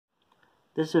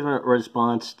This is a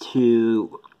response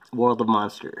to World of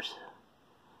Monsters.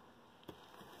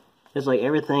 It's like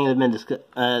everything has been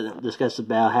discussed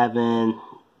about having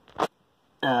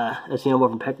a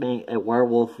xenomorph impregnating a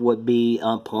werewolf would be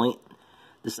on point,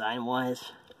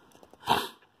 design-wise.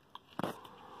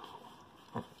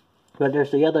 But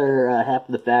there's the other half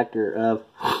of the factor of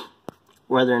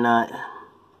whether or not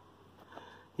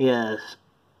he has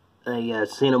a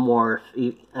xenomorph,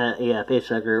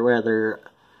 facesucker, whether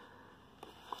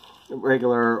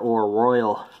regular or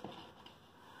royal,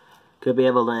 could be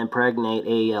able to impregnate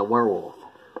a werewolf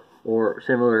or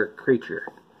similar creature.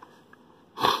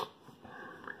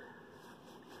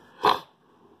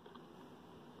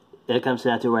 It comes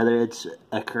down to whether it's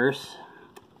a curse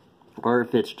or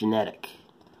if it's genetic.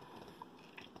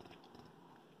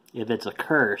 If it's a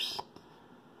curse,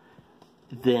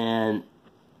 then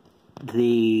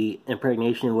the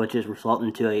impregnation would just result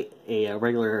into a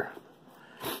regular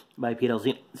bipedal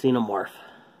xenomorph.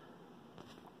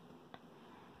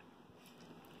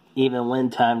 Even when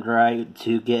time tried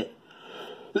to get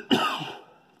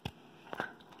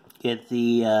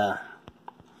the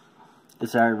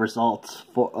desired results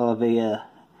of a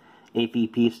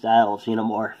AVP style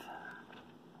xenomorph,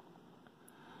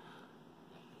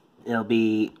 it'll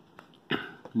be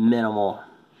minimal.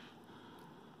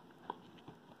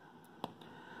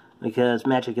 Because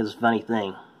magic is a funny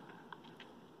thing.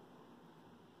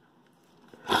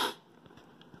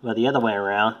 But the other way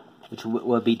around, which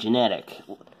would be genetic,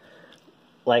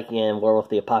 like in Werewolf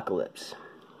the Apocalypse.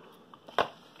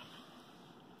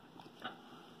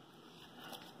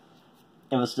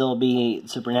 It would still be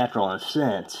supernatural in a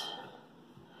sense,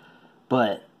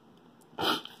 but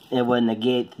it would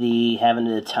negate the having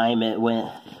to time it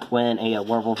when a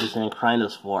werewolf is in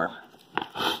Krynos form.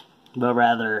 But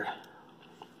rather,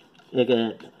 it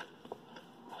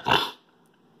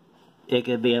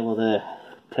could be able to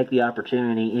take the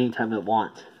opportunity anytime it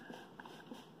wants.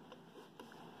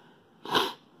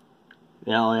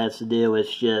 All it has to do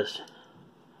is just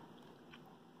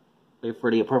wait for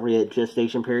the appropriate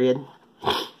gestation period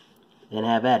and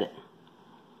have at it.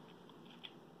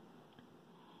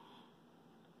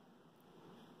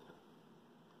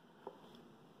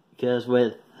 Because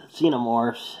with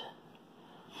xenomorphs,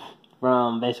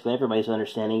 from basically everybody's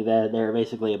understanding, that they're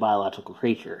basically a biological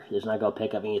creature. It's not going to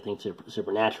pick up anything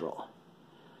supernatural.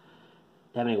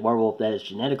 Having a werewolf that is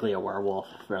genetically a werewolf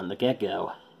from the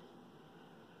get-go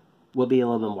would be a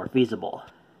little bit more feasible,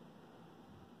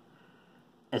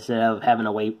 instead of having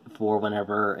to wait for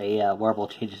whenever a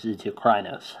werewolf changes into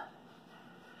Krynos,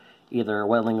 either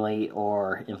willingly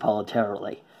or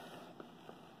involuntarily.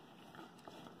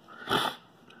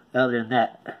 Other than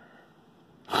that,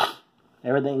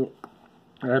 everything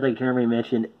Jeremy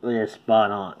mentioned is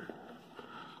spot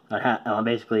on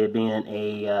basically it being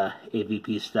a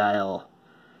AVP style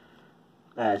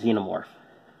xenomorph.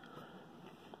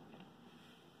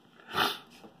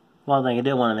 One thing I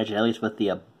did want to mention, at least with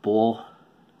the bull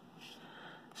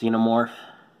xenomorph,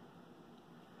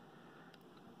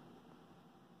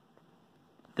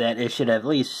 that it should have at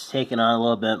least taken on a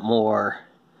little bit more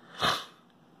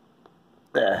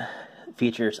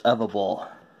features of a bull,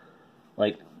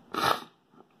 like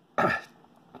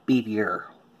beefier,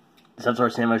 some sort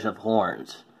of sandwich of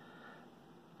horns,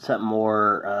 something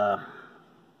more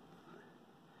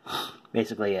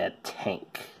basically a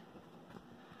tank.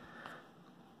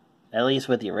 At least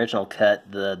with the original cut,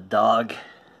 the dog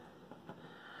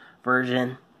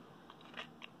version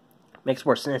makes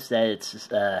more sense that it's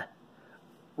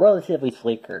relatively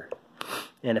sleeker,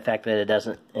 and the fact that it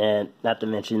doesn't, and not to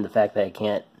mention the fact that it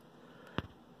can't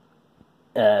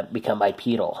become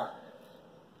bipedal,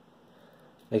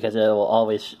 because it will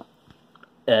always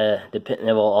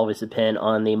depend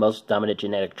on the most dominant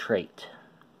genetic trait.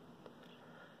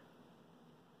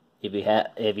 If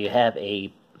you have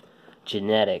a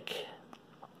genetic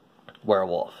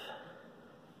werewolf,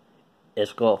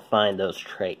 it's going to find those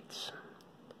traits,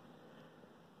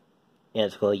 and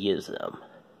it's going to use them.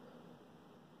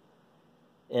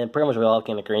 And pretty much we all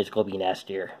can agree it's going to be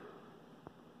nastier.